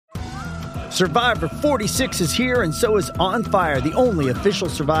Survivor 46 is here, and so is On Fire, the only official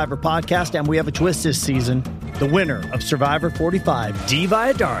Survivor podcast, and we have a twist this season. The winner of Survivor 45, Dee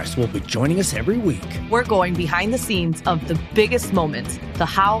Valladares, will be joining us every week. We're going behind the scenes of the biggest moments, the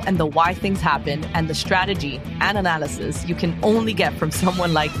how and the why things happen, and the strategy and analysis you can only get from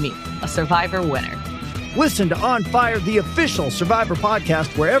someone like me, a Survivor winner. Listen to On Fire, the official Survivor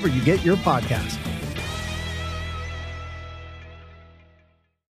podcast, wherever you get your podcast.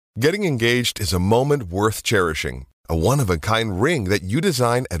 Getting engaged is a moment worth cherishing. A one-of-a-kind ring that you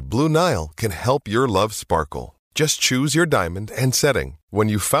design at Blue Nile can help your love sparkle. Just choose your diamond and setting. When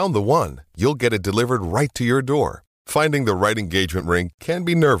you've found the one, you'll get it delivered right to your door. Finding the right engagement ring can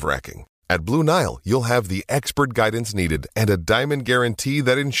be nerve-wracking. At Blue Nile, you'll have the expert guidance needed and a diamond guarantee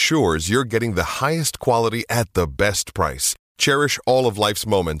that ensures you're getting the highest quality at the best price. Cherish all of life's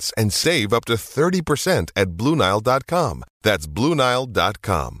moments and save up to 30% at BlueNile.com. That's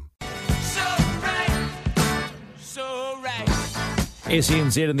BlueNile.com.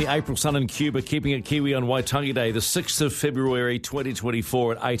 SENZ in the April sun in Cuba, keeping it Kiwi on Waitangi Day, the 6th of February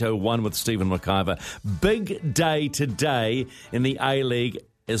 2024 at 8:01 with Stephen McIvor. Big day today in the A-League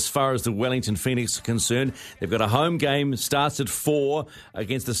as far as the Wellington Phoenix are concerned. They've got a home game, starts at 4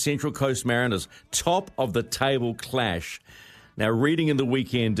 against the Central Coast Mariners. Top of the table clash. Now, reading in the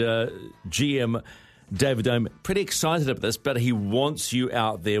weekend, GM David Dome, pretty excited about this, but he wants you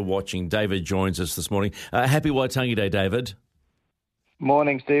out there watching. David joins us this morning. Happy Waitangi Day, David.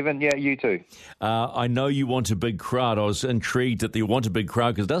 Morning, Stephen. Yeah, you too. I know you want a big crowd. I was intrigued that you want a big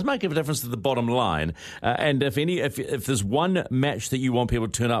crowd because it does make a difference to the bottom line. And if there's one match that you want people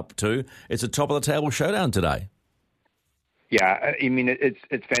to turn up to, it's a top-of-the-table showdown today. Yeah, I mean,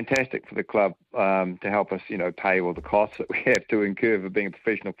 it's fantastic for the club to help us, pay all the costs that we have to incur for being a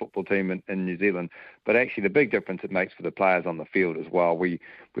professional football team in New Zealand. But actually, the big difference it makes for the players on the field as well. We've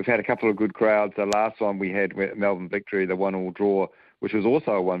had a couple of good crowds. The last one we had, Melbourne Victory, the 1-1 draw, which was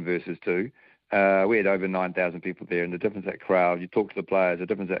also a 1 versus 2. We had over 9,000 people there, and the difference that crowd, you talk to the players, the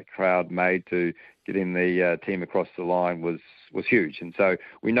difference that crowd made to getting the team across the line was huge. And so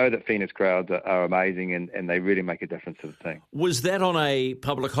we know that Phoenix crowds are amazing, and they really make a difference to the team. Was that on a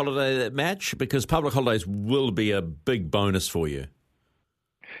public holiday, that match? Because public holidays will be a big bonus for you.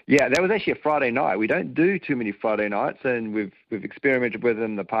 Yeah, that was actually a Friday night. We don't do too many Friday nights, and we've experimented with it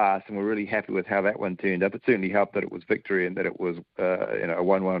in the past, and we're really happy with how that one turned up. It certainly helped that it was victory and that it was a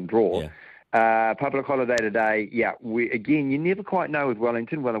 1-1 draw. Yeah. Public holiday today, yeah. You never quite know with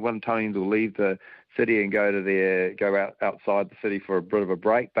Wellington whether Wellingtonians will leave the city and go outside the city for a bit of a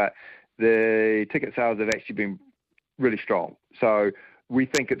break, but the ticket sales have actually been really strong. So we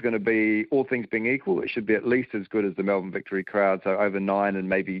think it's going to be, all things being equal, it should be at least as good as the Melbourne Victory crowd, so over 9 and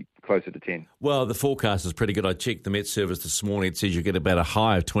maybe closer to 10. Well, the forecast is pretty good. I checked the Met service this morning. It says you get about a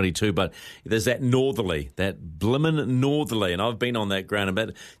high of 22, but there's that northerly, that blimmin' northerly, and I've been on that ground,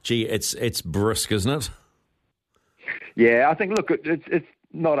 but gee, it's brisk, isn't it? Yeah, I think, look, it's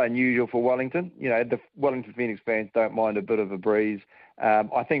not unusual for Wellington. The Wellington Phoenix fans don't mind a bit of a breeze.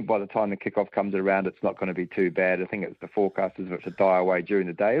 I think by the time the kickoff comes around, it's not going to be too bad. I think it's the forecasters for it to die away during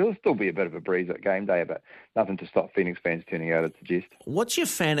the day. It'll still be a bit of a breeze at game day, but nothing to stop Phoenix fans turning out, I'd suggest. What's your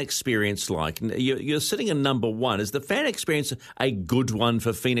fan experience like? You're sitting in number 1. Is the fan experience a good one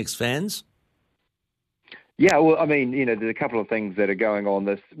for Phoenix fans? Yeah, well, I mean, there's a couple of things that are going on.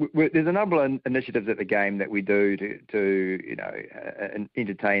 There's a number of initiatives at the game that we do to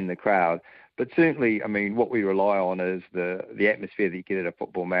entertain the crowd. But certainly, I mean, what we rely on is the atmosphere that you get at a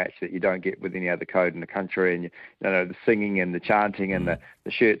football match that you don't get with any other code in the country, and the singing and the chanting and the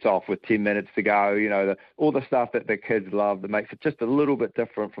shirts off with 10 minutes to go. All the stuff that the kids love that makes it just a little bit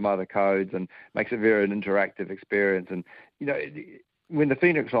different from other codes and makes it very an interactive experience. And when the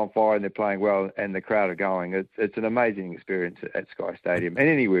Phoenix are on fire and they're playing well and the crowd are going, it's an amazing experience at Sky Stadium and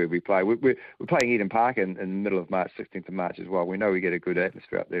anywhere we play. We're playing Eden Park in the middle of March, 16th of March as well. We know we get a good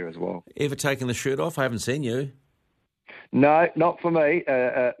atmosphere up there as well. Ever taken the shirt off? I haven't seen you. No, not for me.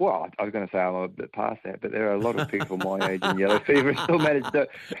 Well, I was going to say I'm a bit past that, but there are a lot of people my age in yellow fever and still manage to.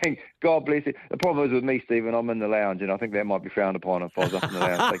 God bless you. The problem is with me, Stephen, I'm in the lounge, and I think that might be frowned upon if I was up in the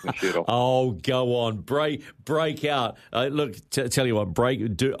lounge taking the shirt off. Oh, go on, break out. Look, tell you what,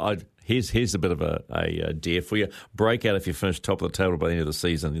 Here's a bit of a dare for you. Break out if you finish top of the table by the end of the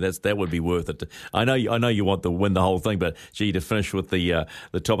season. That would be worth it. I know you want to win the whole thing, but gee, to finish with the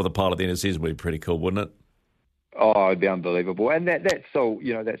top of the pile at the end of the season would be pretty cool, wouldn't it? Oh, it'd be unbelievable. And that's still,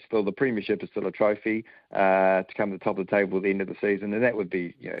 that's still, the premiership is still a trophy to come to the top of the table at the end of the season. And that would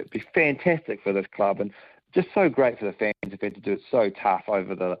be, it'd be fantastic for this club and just so great for the fans who've had to do it so tough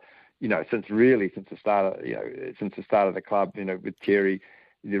over the, since the start of the club, with Terry,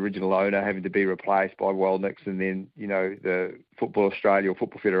 the original owner having to be replaced by Wellington, and then, the Football Australia or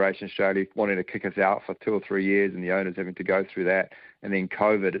Football Federation Australia wanting to kick us out for 2 or 3 years, and the owners having to go through that, and then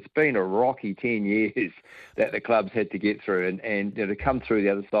COVID. It's been a rocky 10 years that the club's had to get through, and to come through the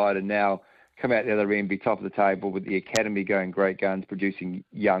other side and now come out the other end, be top of the table with the academy going great guns, producing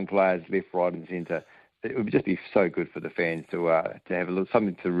young players left, right and centre. It would just be so good for the fans to have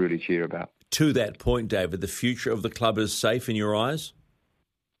something to really cheer about. To that point, David, the future of the club is safe in your eyes?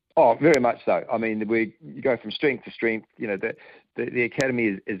 Oh, very much so. I mean, you go from strength to strength. The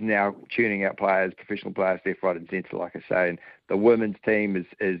academy is now tuning out players, professional players, left, right, and centre, like I say. And the women's team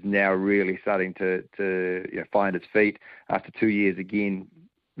is now really starting to find its feet after 2 years again,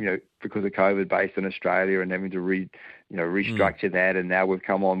 because of COVID, based in Australia, and having to restructure that. And now we've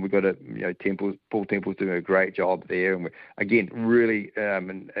come on. We've got Paul Temple's doing a great job there, and we're, again, really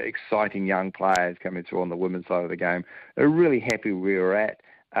exciting young players coming through on the women's side of the game. They're really happy where we're at.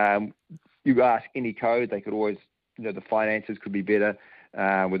 You ask any code, they could always, the finances could be better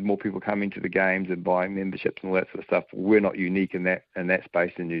with more people coming to the games and buying memberships and all that sort of stuff. We're not unique in that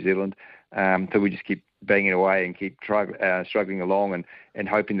space in New Zealand, so we just keep banging away and keep struggling along and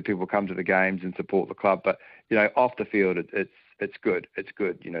hoping that people come to the games and support the club. But off the field, it's good. It's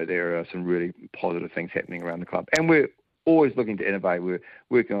good. There are some really positive things happening around the club, and we're always looking to innovate. We're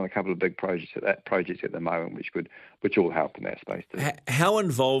working on a couple of big projects at the moment, which all help in that space too. How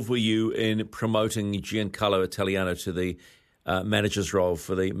involved were you in promoting Giancarlo Italiano to the manager's role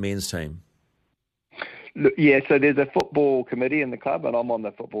for the men's team? Look, yeah, so there's a football committee in the club, and I'm on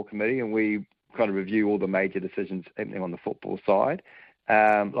the football committee, and we kind of review all the major decisions happening on the football side.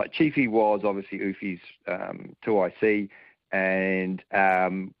 Like Chiefy was obviously Ufi's 2IC, and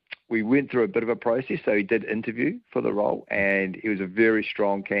we went through a bit of a process. So he did interview for the role, and he was a very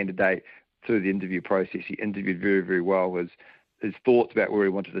strong candidate through the interview process. He interviewed very, very well. His thoughts about where he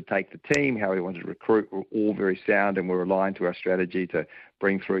wanted to take the team, how he wanted to recruit, were all very sound, and were aligned to our strategy to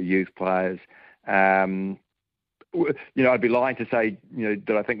bring through youth players. I'd be lying to say,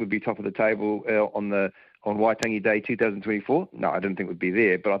 that I think would be top of the table on Waitangi Day 2024. No, I didn't think it would be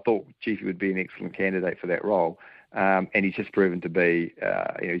there, but I thought Chiefy would be an excellent candidate for that role. And he's just proven to be,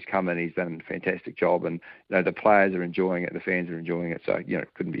 he's come in, he's done a fantastic job, and the players are enjoying it, the fans are enjoying it, so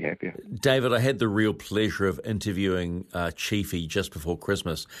couldn't be happier. David, I had the real pleasure of interviewing Chiefy just before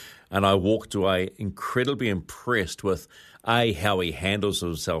Christmas, and I walked away incredibly impressed with how he handles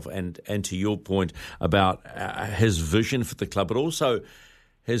himself, and to your point about his vision for the club, but also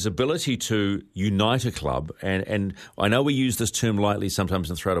his ability to unite a club. And I know we use this term lightly sometimes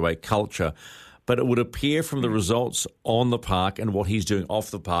and throw it away, culture. But it would appear from the results on the park and what he's doing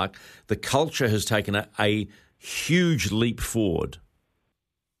off the park, the culture has taken a huge leap forward.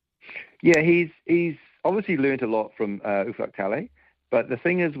 Yeah, he's obviously learnt a lot from Ufak Tale. But the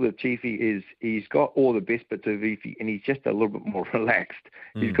thing is with Chiefy is he's got all the best bits of Ufi, and he's just a little bit more relaxed.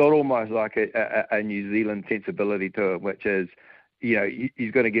 He's got almost like a New Zealand sensibility to him, which is,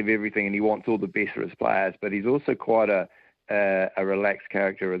 he's going to give everything, and he wants all the best for his players. But he's also quite a relaxed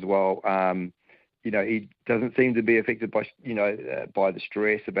character as well. He doesn't seem to be affected by the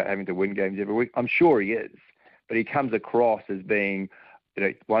stress about having to win games every week. I'm sure he is, but he comes across as being,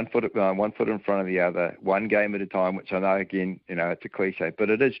 one foot in front of the other, one game at a time, which I know, again, it's a cliche, but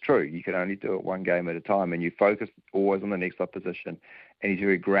it is true. You can only do it one game at a time, and you focus always on the next opposition, and he's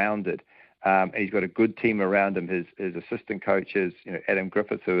very grounded. And he's got a good team around him. His assistant coaches, Adam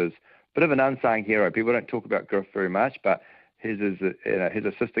Griffiths, who is a bit of an unsung hero. People don't talk about Griff very much, but his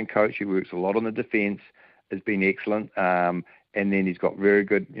assistant coach, who works a lot on the defence, has been excellent. And then he's got very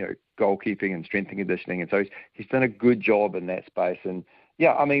good, goalkeeping and strength and conditioning. And so he's done a good job in that space. And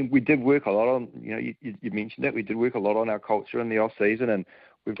yeah, I mean, we did work a lot on, you mentioned it, we did work a lot on our culture in the off season, and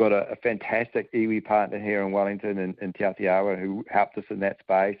we've got a fantastic iwi partner here in Wellington and Te Aotearoa who helped us in that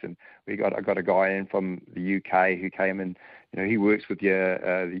space. And I got a guy in from the UK who came in. He works with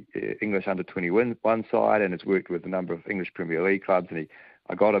the English under-21 side and has worked with a number of English Premier League clubs. And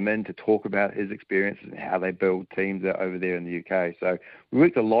I got him in to talk about his experiences and how they build teams over there in the UK. So we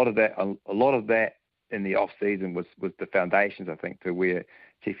worked a lot of that in the off season was the foundations, I think, to where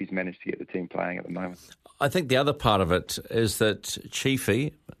Chiefy's managed to get the team playing at the moment. I think the other part of it is that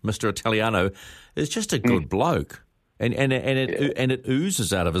Chiefy, Mr. Italiano, is just a good bloke. And it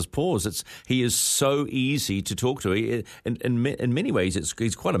oozes out of his pores. He is so easy to talk to. In many ways,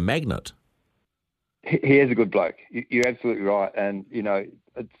 he's quite a magnet. He is a good bloke. You're absolutely right. And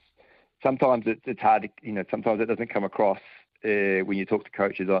sometimes it's hard to sometimes it doesn't come across when you talk to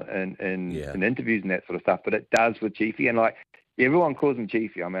coaches in interviews and that sort of stuff. But it does with Chiefy. And everyone calls him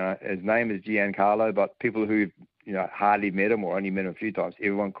Chiefy. I mean, his name is Giancarlo, but people who've hardly met him or only met him a few times,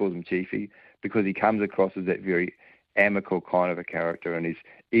 everyone calls him Chiefy because he comes across as that very amicable kind of a character, and he's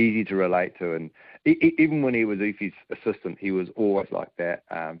easy to relate to. And even when he was Ufi's assistant, he was always like that,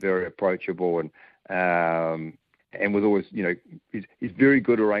 very approachable, and was always, he's very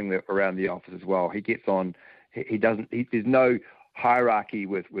good around the office as well. He gets on. There's no hierarchy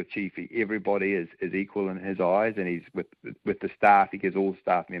with Chiefy. Everybody is equal in his eyes, and he's with the staff. He gives all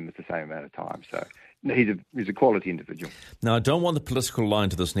staff members the same amount of time. So he's a quality individual. Now, I don't want the political line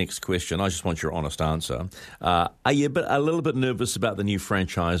to this next question. I just want your honest answer. Are you a little bit nervous about the new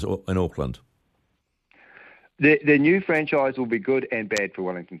franchise in Auckland? The new franchise will be good and bad for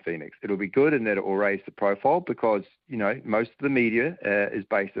Wellington Phoenix. It'll be good in that it will raise the profile because, most of the media is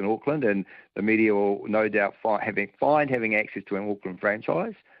based in Auckland, and the media will no doubt find having access to an Auckland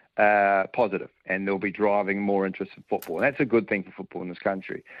franchise positive, and they'll be driving more interest in football. And that's a good thing for football in this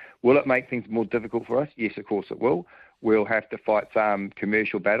country. Will it make things more difficult for us? Yes, of course it will. We'll have to fight some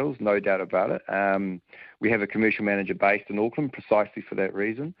commercial battles, no doubt about it. We have a commercial manager based in Auckland precisely for that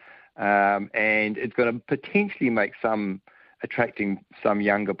reason. And it's going to potentially make attracting some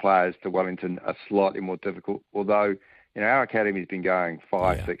younger players to Wellington slightly more difficult, although, our academy's been going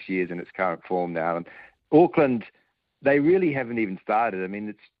 6 years in its current form now. And Auckland, they really haven't even started. I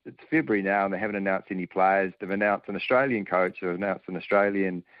mean, it's February now, and they haven't announced any players. They've announced an Australian coach, they've announced an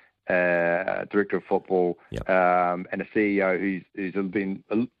Australian director of football, and a CEO who's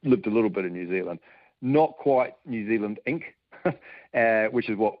lived a little bit in New Zealand. Not quite New Zealand Inc., which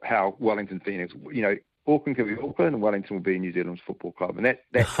is how Wellington Phoenix, Auckland can be Auckland and Wellington will be New Zealand's football club, and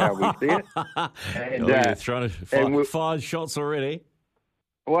that's how we see it. And, you're trying to fire shots already.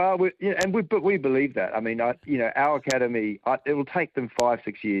 Well, but we believe that. I mean, our academy, it will take them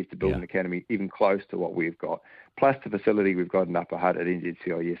 5-6 years to build an academy even close to what we've got, plus the facility we've got in Upper Hutt at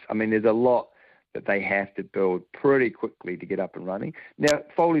NZCIS. I mean, there's a lot that they have to build pretty quickly to get up and running. Now,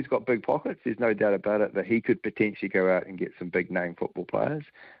 Foley's got big pockets. There's no doubt about it that he could potentially go out and get some big-name football players.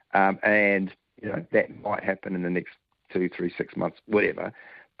 And, that might happen in the next 2, 3, 6 months, whatever.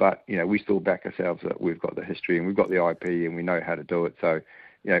 But, we still back ourselves that we've got the history and we've got the IP and we know how to do it. So,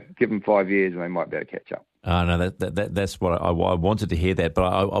 give them 5 years and they might be able to catch up. No, that's what I wanted to hear that, but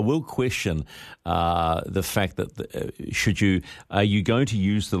I will question the fact that are you going to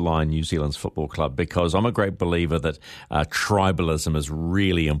use the line New Zealand's football club? Because I'm a great believer that tribalism is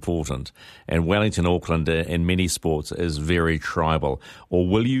really important, and Wellington, Auckland in many sports is very tribal. Or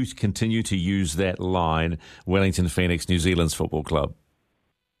will you continue to use that line, Wellington Phoenix, New Zealand's football club?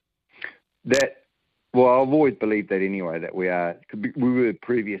 Well, I've always believed that anyway, that we were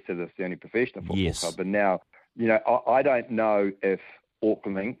previous to this the only professional football club. But now, I don't know if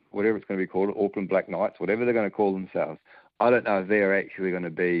Auckland, whatever it's going to be called, Auckland Black Knights, whatever they're going to call themselves, I don't know if they're actually going to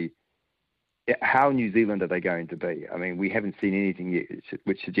be, how New Zealand are they going to be? I mean, we haven't seen anything yet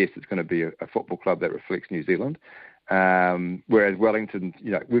which suggests it's going to be a football club that reflects New Zealand. Whereas Wellington,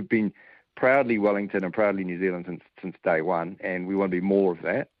 we've been proudly Wellington and proudly New Zealand since day one, and we want to be more of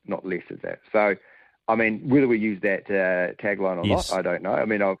that, not less of that. So, I mean, whether we use that tagline or not, I don't know. I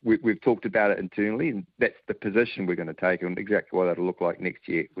mean, we've talked about it internally, and that's the position we're going to take, and exactly what that'll look like next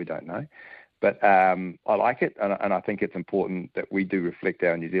year, we don't know. But I like it, and I think it's important that we do reflect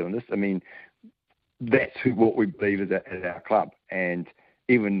our New Zealanders. I mean, that's what we believe is our club. And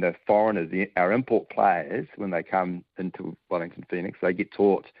even the foreigners, our import players, when they come into Wellington Phoenix, they get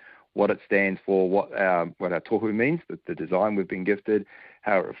taught what it stands for, what our tohu means, the design we've been gifted,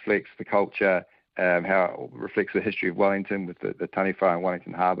 how it reflects the culture, how it reflects the history of Wellington with the Taniwha and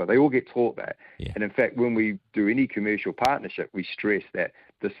Wellington Harbour. They all get taught that. Yeah. And in fact, when we do any commercial partnership, we stress that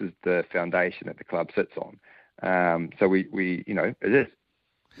this is the foundation that the club sits on. So we it is,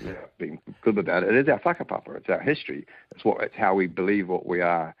 being good about it, it is our whakapapa, it's our history. It's how we believe what we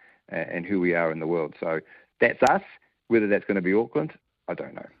are and who we are in the world. So that's us. Whether that's going to be Auckland, I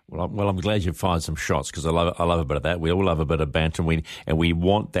don't know. Well, I'm glad you fired some shots because I love a bit of that. We all love a bit of banter, and we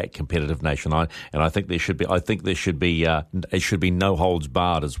want that competitive nation. I think there should be. It should be no holds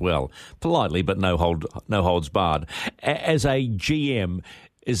barred as well, politely, but no holds barred. As a GM,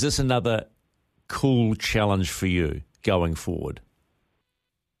 is this another cool challenge for you going forward?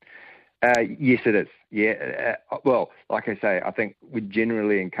 Yes, it is. Yeah. Well, like I say, I think we're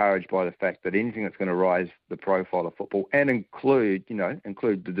generally encouraged by the fact that anything that's going to rise the profile of football and include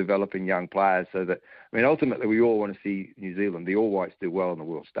the developing young players, so that, I mean, ultimately we all want to see New Zealand, the All Whites, do well on the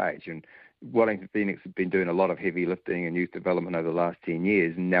world stage. And Wellington Phoenix have been doing a lot of heavy lifting and youth development over the last 10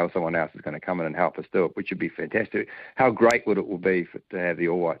 years, and now someone else is going to come in and help us do it, which would be fantastic. How great would it be to have the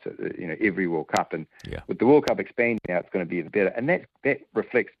All Whites at every World Cup, and with the World Cup expanding now, it's going to be even better. And that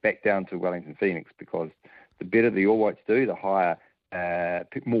reflects back down to Wellington Phoenix, because the better the All Whites do, the higher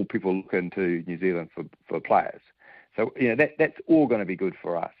more people look into New Zealand for players. So that's all going to be good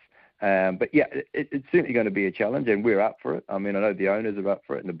for us. But yeah, it's certainly going to be a challenge, and we're up for it. I mean, I know the owners are up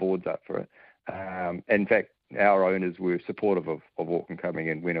for it, and the board's up for it. In fact, our owners were supportive of Auckland coming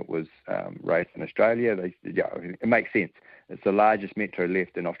in when it was raced in Australia. It makes sense. It's the largest metro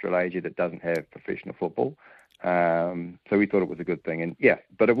left in Australasia that doesn't have professional football. So we thought it was a good thing. And yeah,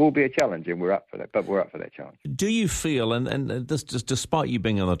 but it will be a challenge, and we're up for that. But we're up for that challenge. Do you feel, and this just despite you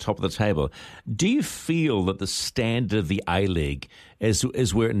being on the top of the table, do you feel that the standard of the A-League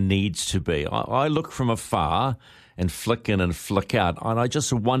is where it needs to be? I look from afar and flick in and flick out, and I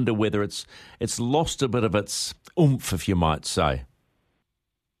just wonder whether it's lost a bit of its oomph, if you might say.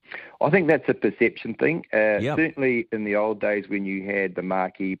 I think that's a perception thing. Certainly in the old days when you had the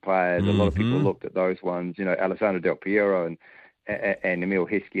marquee players, a lot of people looked at those ones, Alessandro Del Piero and Emil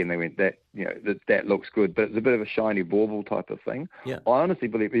Heskey, and they went, that looks good. But it's a bit of a shiny bauble type of thing. Yeah. I honestly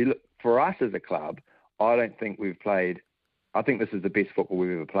believe, for us as a club, I don't think we've played, I think this is the best football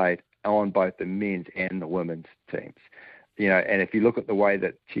we've ever played on both the men's and the women's teams. And if you look at the way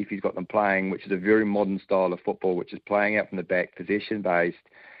that Chiefy's got them playing, which is a very modern style of football, which is playing out from the back, possession-based,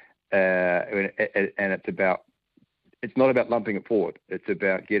 and it's not about lumping it forward. It's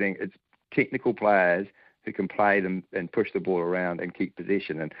about it's technical players who can play them and push the ball around and keep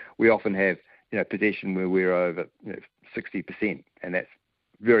possession. And we often have, possession where we're over 60%, and that's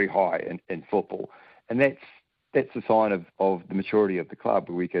very high in football. And that's a sign of the maturity of the club,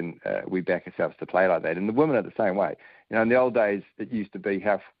 where we back ourselves to play like that. And the women are the same way. In the old days, it used to be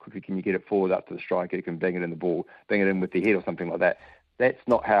how quickly can you get it forward up to the striker, you can bang it in with the head or something like that. That's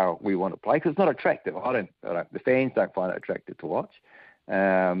not how we want to play, because it's not attractive. The fans don't find it attractive to watch.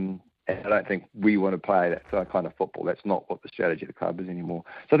 And I don't think we want to play that kind of football. That's not what the strategy of the club is anymore.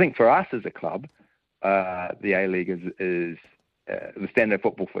 So I think for us as a club, the A-League is the standard of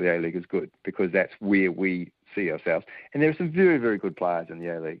football for the A-League is good, because that's where we see ourselves. And there are some very, very good players in the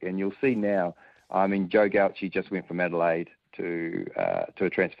A-League. And you'll see now, Joe Gauchi just went from Adelaide to a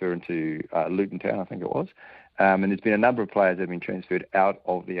transfer into Luton Town, I think it was. And there's been a number of players that have been transferred out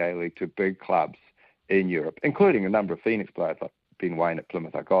of the A-League to big clubs in Europe, including a number of Phoenix players, like Ben Waine at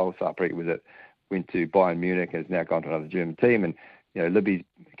Plymouth Argyle. Sapri went to Bayern Munich and has now gone to another German team. And, Libby's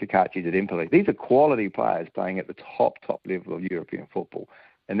Kakachi's at Empoli. These are quality players playing at the top level of European football.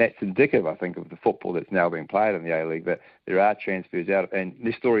 And that's indicative, I think, of the football that's now being played in the A-League, that there are transfers out. And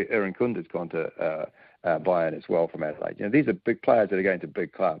this story, Aaron Kunda's gone to Bayern as well from Adelaide. These are big players that are going to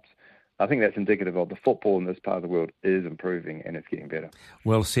big clubs. I think that's indicative of the football in this part of the world is improving, and it's getting better.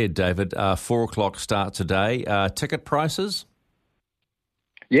 Well said, David. 4 o'clock start today. Ticket prices?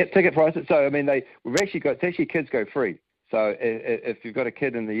 Yeah, ticket prices. So, it's actually kids go free. So if you've got a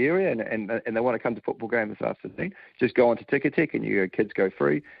kid in the area and they want to come to football game this afternoon, just go on to Ticketek and you go kids go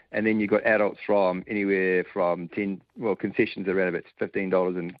free. And then you've got adults from anywhere from concessions around about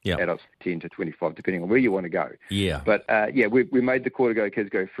 $15 and adults $10 to $25, depending on where you want to go. Yeah. But we made the call to go kids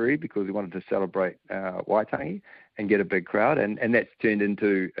go free because we wanted to celebrate Waitangi and get a big crowd. And that's turned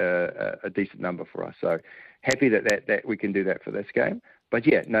into a decent number for us. So happy that we can do that for this game. But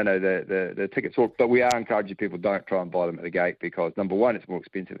the tickets. But we are encouraging people, don't try and buy them at the gate, because number one, it's more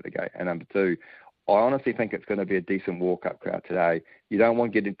expensive at the gate, and number two, I honestly think it's going to be a decent walk-up crowd today. You don't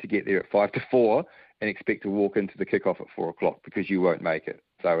want to get there at 5 to 4 and expect to walk into the kickoff at 4 o'clock, because you won't make it.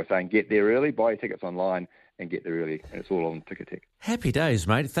 So we're saying get there early, buy your tickets online, and get there early, and it's all on Ticketek. Happy days,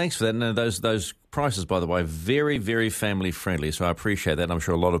 mate. Thanks for that. And those prices, by the way, very, very family-friendly, so I appreciate that. I'm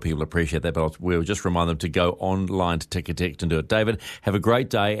sure a lot of people appreciate that, but we'll just remind them to go online to Ticketek and do it. David, have a great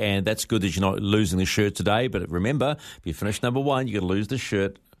day, and that's good that you're not losing the shirt today, but remember, if you finish number one, you've got to lose the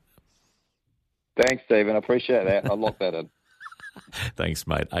shirt. Thanks, Stephen. I appreciate that. I'll lock that in. Thanks,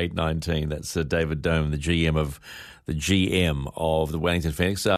 mate. 8:19. That's David Dome, the GM of the Wellington Phoenix.